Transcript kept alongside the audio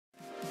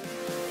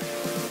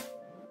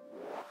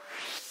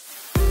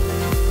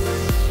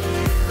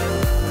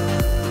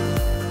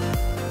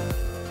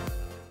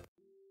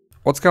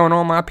What's going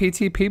on, my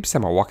PT peeps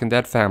and my Walking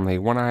Dead family?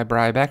 One Eye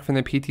Bri back from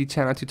the PT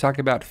channel to talk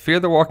about Fear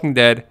the Walking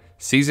Dead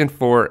Season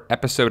 4,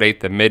 Episode 8,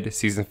 the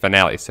mid-season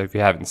finale. So if you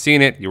haven't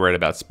seen it, you're worried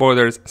about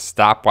spoilers,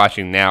 stop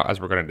watching now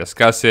as we're going to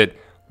discuss it.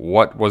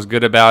 What was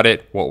good about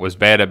it? What was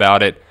bad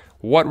about it?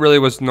 What really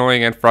was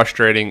annoying and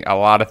frustrating? A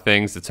lot of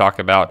things to talk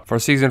about for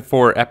Season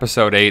 4,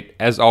 Episode 8.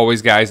 As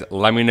always, guys,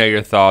 let me know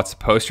your thoughts.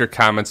 Post your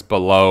comments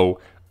below.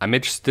 I'm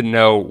interested to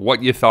know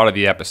what you thought of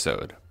the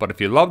episode. But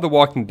if you love The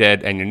Walking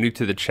Dead and you're new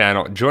to the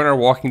channel, join our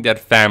Walking Dead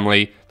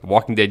family, The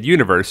Walking Dead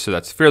universe. So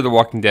that's Fear the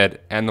Walking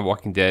Dead and The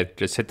Walking Dead.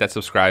 Just hit that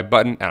subscribe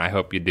button, and I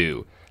hope you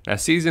do. Now,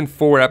 Season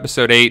 4,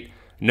 Episode 8,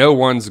 No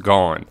One's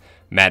Gone.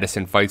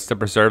 Madison fights to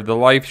preserve the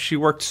life she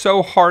worked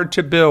so hard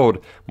to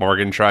build.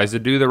 Morgan tries to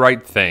do the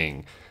right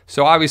thing.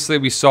 So obviously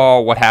we saw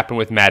what happened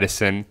with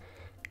Madison.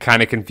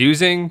 Kind of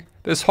confusing.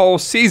 This whole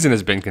season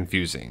has been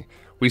confusing.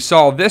 We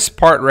saw this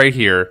part right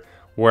here,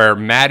 where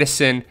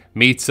Madison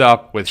meets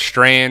up with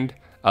Strand,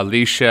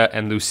 Alicia,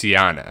 and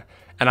Luciana.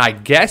 And I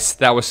guess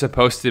that was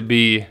supposed to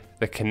be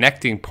the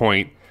connecting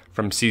point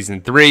from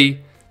Season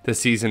 3 to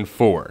Season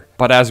 4.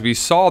 But as we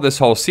saw this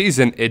whole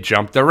season, it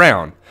jumped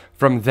around.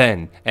 From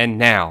then, and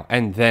now,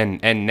 and then,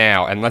 and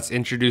now. And let's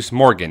introduce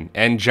Morgan,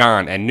 and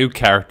John, and new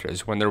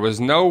characters, when there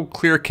was no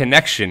clear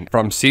connection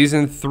from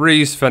Season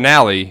 3's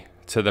finale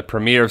to the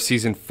premiere of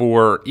Season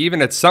 4,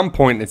 even at some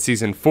point in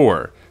Season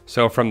 4.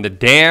 So from the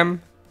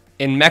dam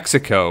in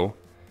Mexico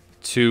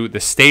to the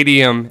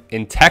stadium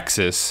in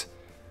Texas,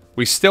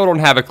 we still don't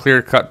have a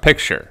clear-cut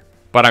picture.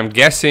 But I'm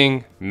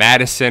guessing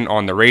Madison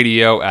on the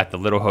radio at the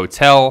little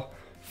hotel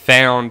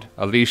found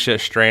Alicia,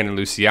 Strand, and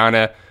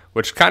Luciana,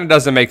 which kind of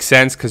doesn't make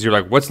sense because you're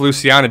like, what's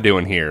Luciana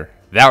doing here?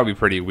 That would be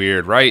pretty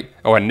weird, right?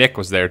 Oh, and Nick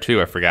was there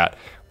too, I forgot.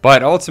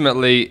 But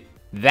ultimately,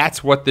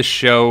 that's what the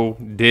show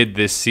did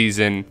this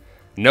season.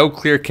 No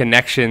clear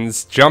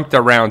connections, jumped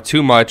around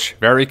too much,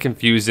 very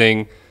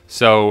confusing.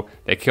 So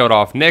they killed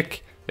off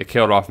Nick, they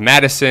killed off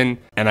Madison,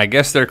 and I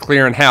guess they're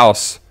clearing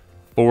house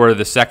for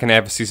the second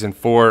half of Season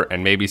 4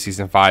 and maybe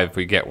Season 5 if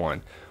we get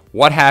one.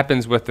 What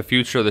happens with the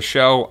future of the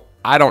show,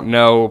 I don't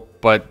know,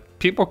 but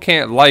people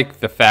can't like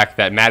the fact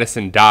that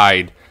Madison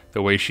died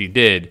the way she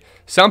did.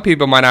 Some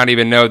people might not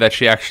even know that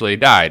she actually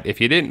died.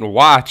 If you didn't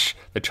watch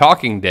The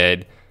Talking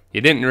Dead,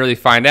 you didn't really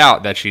find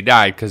out that she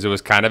died because it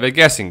was kind of a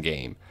guessing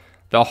game.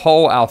 The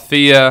whole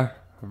Althea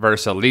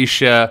versus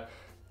Alicia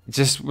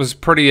just was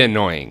pretty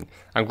annoying.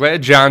 I'm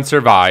glad John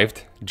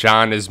survived.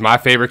 John is my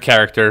favorite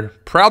character,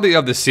 probably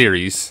of the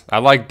series. I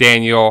like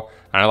Daniel,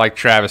 and I like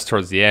Travis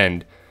towards the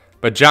end.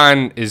 But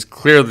John is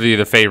clearly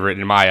the favorite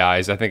in my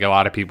eyes. I think a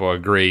lot of people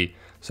agree.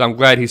 So I'm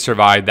glad he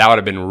survived. That would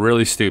have been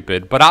really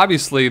stupid. But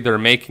obviously, they're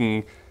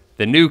making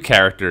the new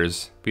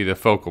characters be the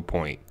focal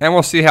point. And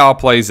we'll see how it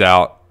plays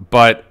out.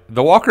 But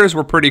the walkers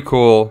were pretty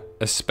cool,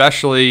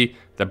 especially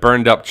the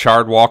burned up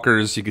charred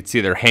walkers. You could see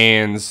their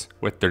hands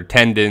with their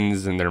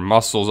tendons and their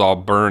muscles all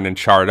burned and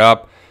charred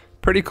up.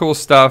 Pretty cool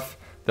stuff.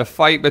 The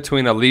fight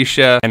between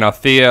Alicia and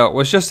Althea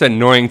was just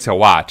annoying to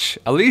watch.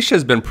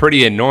 Alicia's been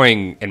pretty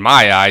annoying in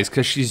my eyes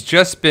because she's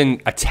just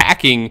been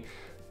attacking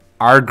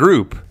our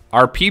group,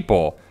 our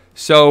people.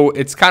 So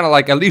it's kind of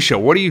like, Alicia,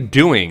 what are you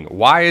doing?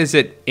 Why is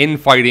it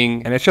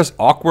infighting? And it's just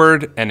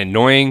awkward and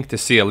annoying to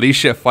see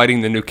Alicia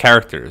fighting the new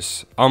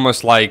characters.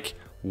 Almost like,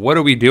 what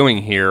are we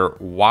doing here?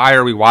 Why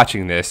are we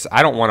watching this?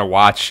 I don't want to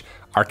watch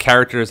our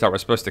characters that we're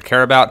supposed to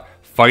care about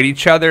fight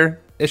each other.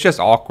 It's just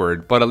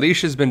awkward. But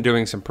Alicia's been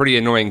doing some pretty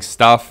annoying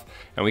stuff,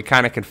 and we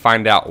kind of can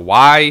find out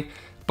why.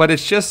 But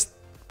it's just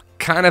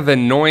kind of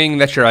annoying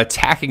that you're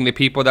attacking the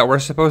people that we're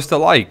supposed to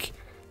like.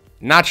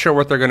 Not sure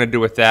what they're going to do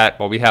with that,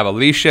 but we have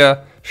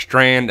Alicia,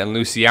 Strand, and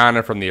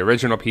Luciana from the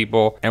original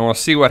people, and we'll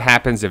see what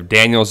happens if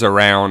Daniel's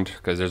around,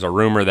 because there's a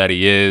rumor that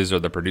he is, or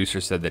the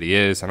producer said that he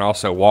is, and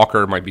also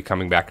Walker might be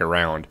coming back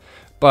around.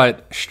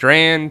 But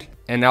Strand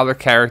and other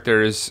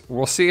characters,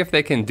 we'll see if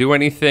they can do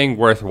anything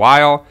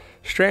worthwhile.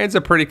 Strand's a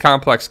pretty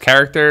complex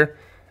character,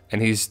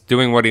 and he's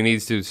doing what he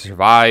needs to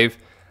survive.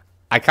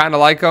 I kind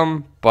of like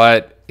him,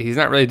 but he's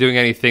not really doing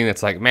anything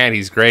that's like, man,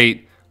 he's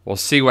great. We'll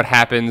see what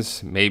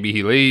happens. Maybe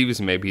he leaves.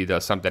 Maybe he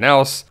does something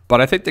else. But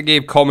I think they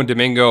gave Coleman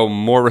Domingo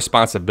more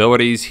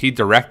responsibilities. He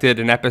directed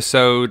an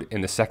episode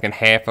in the second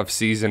half of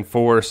Season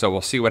 4, so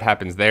we'll see what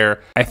happens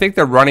there. I think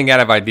they're running out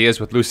of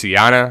ideas with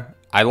Luciana.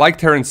 I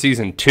liked her in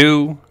Season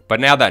 2, but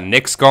now that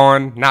Nick's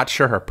gone, not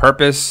sure her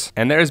purpose.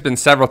 And there's been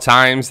several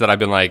times that I've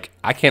been like,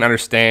 I can't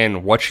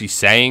understand what she's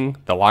saying.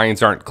 The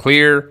lines aren't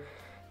clear.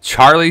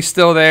 Charlie's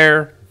still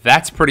there.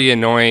 That's pretty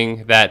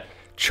annoying that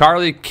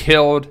Charlie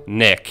killed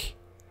Nick.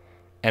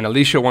 And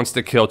Alicia wants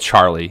to kill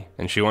Charlie,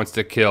 and she wants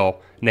to kill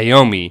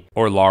Naomi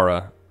or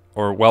Laura,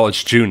 or well,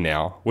 it's June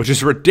now, which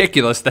is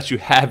ridiculous that you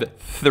have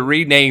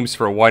 3 names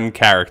for one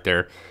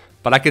character.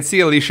 But I could see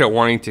Alicia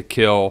wanting to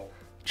kill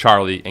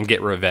Charlie and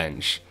get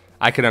revenge.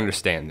 I could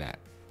understand that.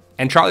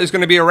 And Charlie's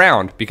going to be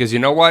around because you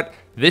know what?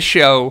 This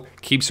show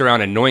keeps around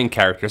annoying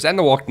characters, and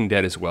The Walking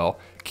Dead as well,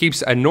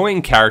 keeps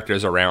annoying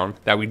characters around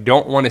that we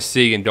don't want to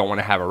see and don't want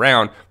to have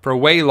around for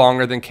way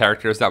longer than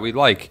characters that we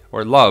like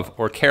or love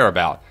or care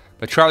about.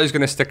 but Charlie's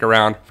going to stick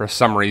around for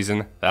some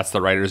reason. That's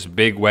the writer's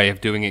big way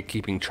of doing it,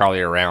 keeping Charlie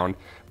around.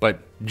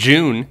 But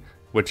June,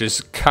 which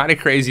is kind of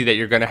crazy that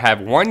you're going to have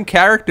one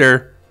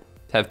character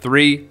have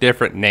 3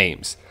 different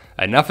names.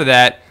 Enough of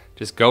that.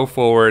 Just go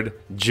forward.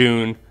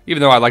 June,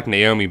 even though I like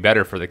Naomi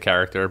better for the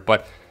character,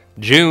 but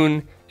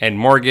June and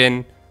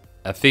Morgan,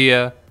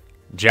 Althea,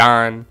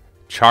 John,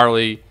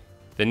 Charlie,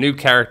 the new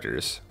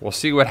characters. We'll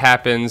see what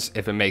happens,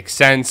 if it makes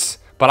sense.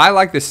 But I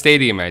like the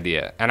stadium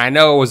idea. And I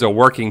know it was a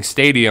working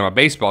stadium, a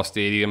baseball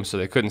stadium, so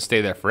they couldn't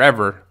stay there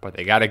forever. But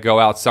they got to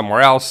go out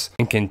somewhere else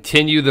and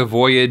continue the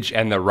voyage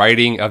and the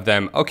writing of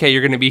them. Okay,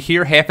 you're going to be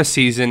here half a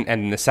season,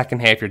 and in the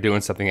second half you're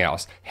doing something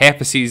else. Half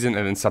a season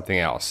and then something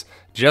else.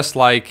 Just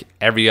like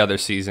every other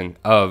season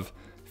of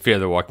Fear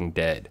the Walking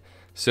Dead.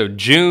 So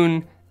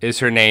June is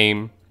her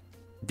name.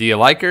 Do you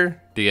like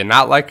her? Do you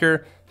not like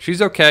her?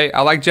 She's okay.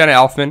 I like Jenna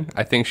Elfman.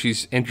 I think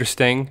she's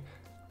interesting.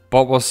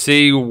 But we'll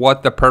see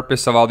what the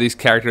purpose of all these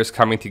characters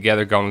coming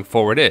together going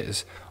forward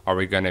is. Are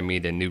we going to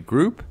meet a new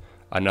group?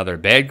 Another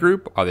bad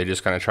group? Are they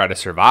just going to try to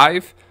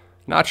survive?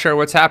 Not sure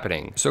what's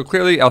happening. So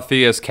clearly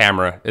Althea's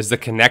camera is the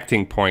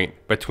connecting point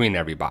between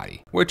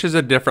everybody, which is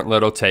a different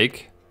little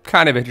take.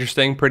 Kind of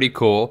interesting, pretty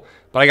cool.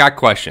 But I got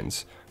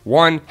questions.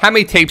 1, how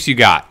many tapes you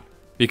got?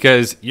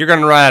 Because you're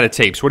going to run out of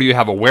tapes. What do you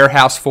have, a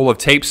warehouse full of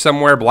tapes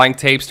somewhere, blank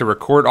tapes to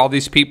record all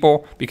these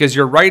people? Because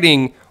you're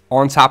writing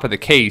on top of the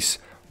case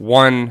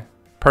one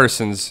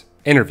person's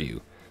interview.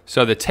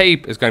 So the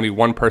tape is going to be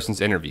one person's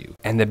interview.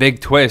 And the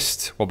big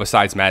twist, well,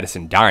 besides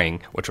Madison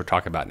dying, which we'll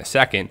talk about in a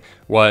second,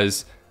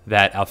 was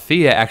that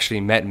Althea actually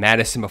met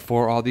Madison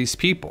before all these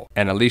people.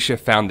 And Alicia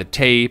found the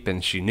tape,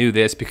 and she knew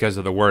this because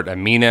of the word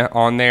Amina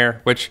on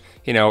there, which,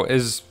 you know,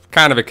 is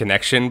kind of a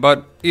connection.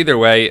 But either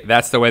way,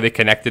 that's the way they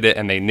connected it,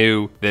 and they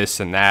knew this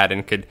and that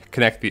and could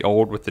connect the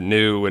old with the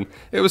new. And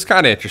it was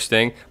kind of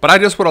interesting. But I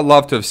just would have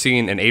loved to have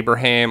seen an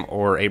Abraham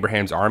or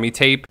Abraham's Army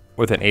tape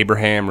with an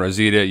Abraham,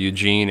 Rosita,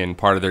 Eugene, and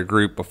part of their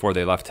group before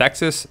they left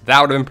Texas. That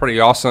would have been pretty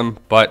awesome,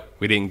 but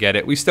we didn't get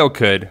it. We still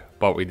could,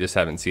 but we just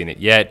haven't seen it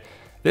yet.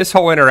 This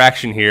whole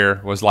interaction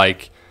here was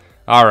like,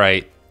 all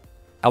right,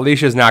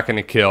 Alicia's not going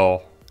to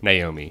kill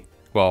Naomi.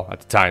 Well,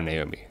 at the time,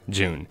 Naomi,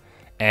 June.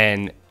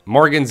 And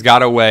Morgan's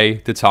got a way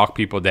to talk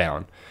people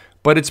down.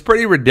 But it's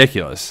pretty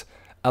ridiculous.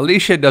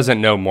 Alicia doesn't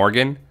know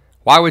Morgan.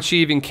 Why would she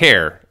even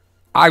care?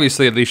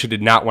 Obviously, Alicia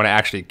did not want to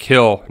actually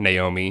kill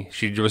Naomi.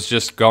 She was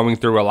just going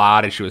through a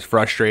lot, and she was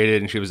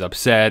frustrated, and she was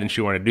upset, and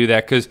she wanted to do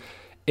that. Because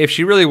if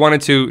she really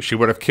wanted to, she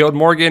would have killed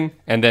Morgan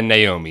and then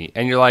Naomi.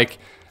 And you're like,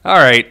 all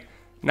right,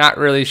 not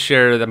really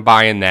sure that I'm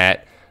buying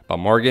that. But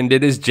Morgan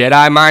did his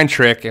Jedi mind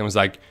trick and was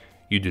like,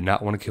 you do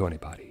not want to kill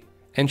anybody.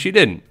 And she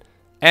didn't.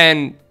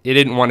 And he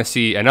didn't want to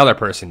see another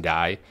person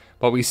die.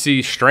 But we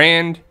see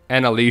Strand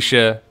and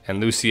Alicia and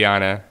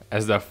Luciana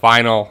as the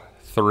final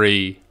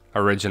 3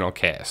 original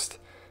cast.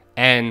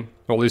 And,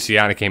 well,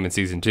 Luciana came in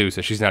season 2,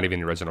 so she's not even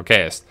the original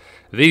cast.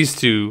 These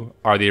 2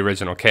 are the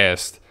original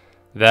cast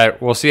that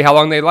we'll see how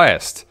long they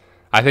last.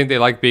 I think they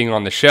like being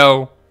on the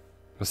show.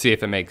 We'll see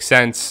if it makes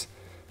sense.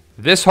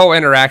 This whole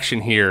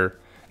interaction here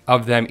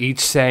of them each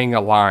saying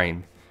a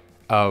line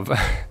of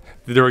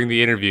during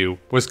the interview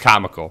was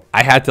comical.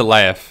 I had to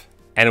laugh,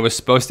 and it was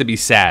supposed to be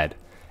sad.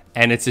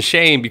 And it's a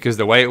shame because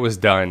the way it was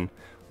done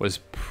was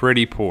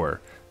pretty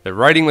poor. The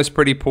writing was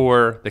pretty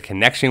poor. The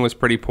connection was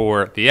pretty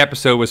poor. The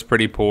episode was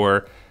pretty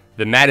poor.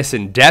 The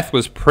Madison death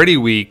was pretty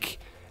weak.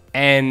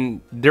 And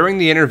during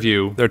the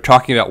interview, they're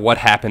talking about what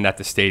happened at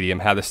the stadium,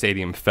 how the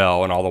stadium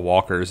fell and all the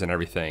walkers and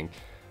everything.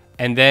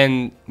 And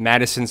then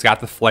Madison's got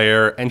the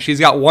flare, and she's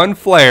got one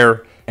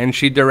flare, and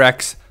she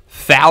directs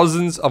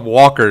thousands of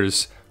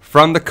walkers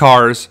from the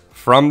cars,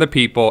 from the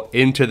people,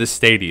 into the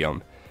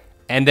stadium.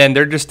 And then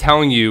they're just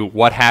telling you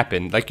what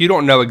happened. Like, you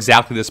don't know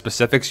exactly the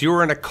specifics. You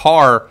were in a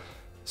car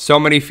so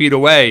many feet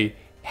away.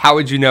 How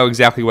would you know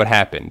exactly what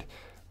happened?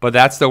 But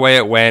that's the way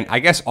it went. I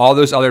guess all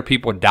those other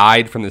people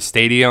died from the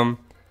stadium.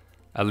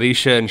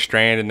 Alicia and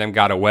Strand and them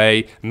got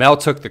away. Mel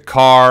took the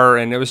car,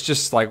 and it was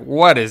just like,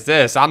 what is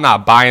this? I'm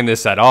not buying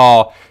this at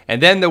all.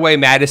 And then the way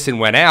Madison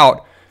went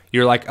out,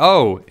 you're like,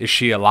 oh, is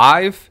she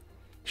alive?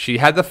 She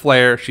had the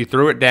flare. She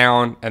threw it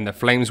down, and the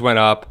flames went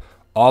up.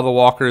 All the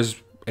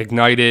walkers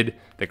ignited.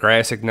 The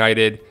grass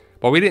ignited.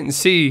 But we didn't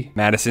see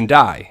Madison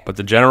die. But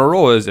the general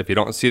rule is if you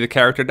don't see the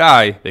character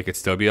die, they could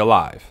still be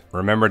alive.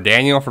 Remember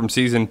Daniel from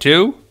season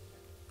 2?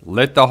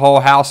 Lit the whole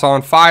house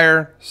on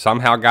fire.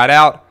 Somehow got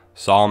out.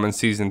 Saw him in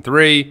season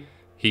 3.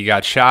 He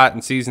got shot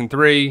in season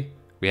 3.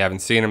 We haven't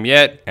seen him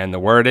yet. And the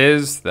word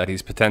is that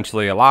he's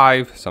potentially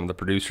alive. Some of the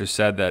producers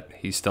said that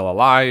he's still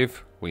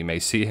alive. We may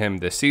see him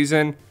this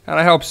season, and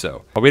I hope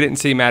so. But we didn't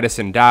see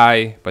Madison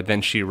die. But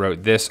then she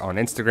wrote this on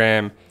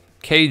Instagram.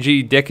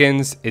 KG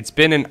Dickens, it's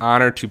been an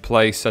honor to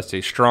play such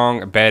a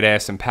strong,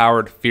 badass,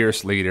 empowered,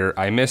 fierce leader.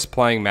 I miss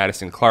playing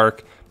Madison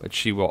Clark, but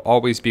she will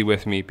always be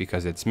with me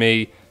because it's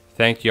me.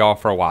 Thank y'all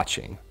for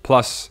watching.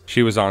 Plus,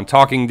 she was on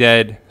Talking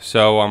Dead,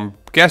 so I'm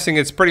guessing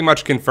it's pretty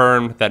much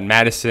confirmed that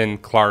Madison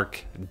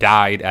Clark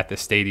died at the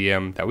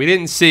stadium that we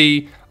didn't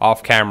see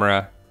off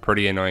camera.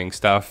 Pretty annoying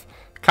stuff.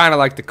 Kind of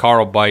like the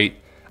Carl bite.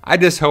 I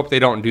just hope they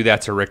don't do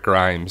that to Rick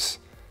Grimes.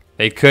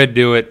 They could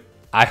do it.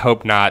 I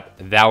hope not.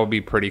 That would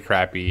be pretty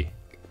crappy.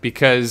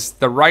 Because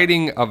the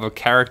writing of a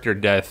character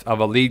death, of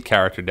a lead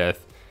character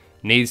death,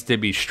 needs to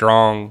be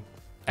strong,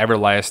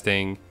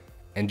 everlasting,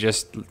 and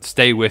just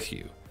stay with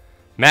you.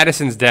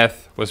 Madison's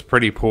death was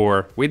pretty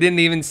poor. We didn't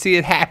even see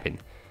it happen.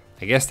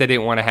 I guess they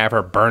didn't want to have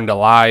her burned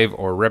alive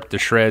or ripped to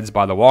shreds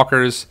by the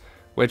walkers,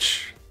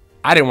 which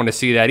I didn't want to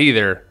see that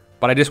either,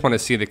 but I just want to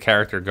see the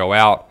character go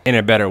out in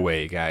a better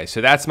way, guys.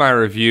 So that's my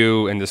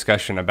review and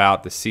discussion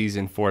about the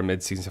Season 4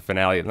 mid-season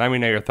finale. Let me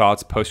know your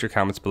thoughts. Post your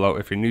comments below.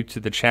 If you're new to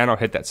the channel,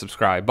 hit that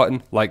subscribe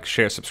button. Like,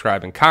 share,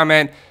 subscribe, and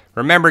comment.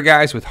 Remember,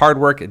 guys, with hard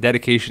work,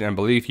 dedication, and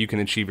belief, you can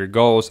achieve your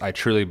goals. I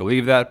truly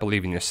believe that.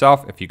 Believe in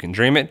yourself. If you can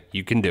dream it,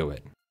 you can do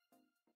it.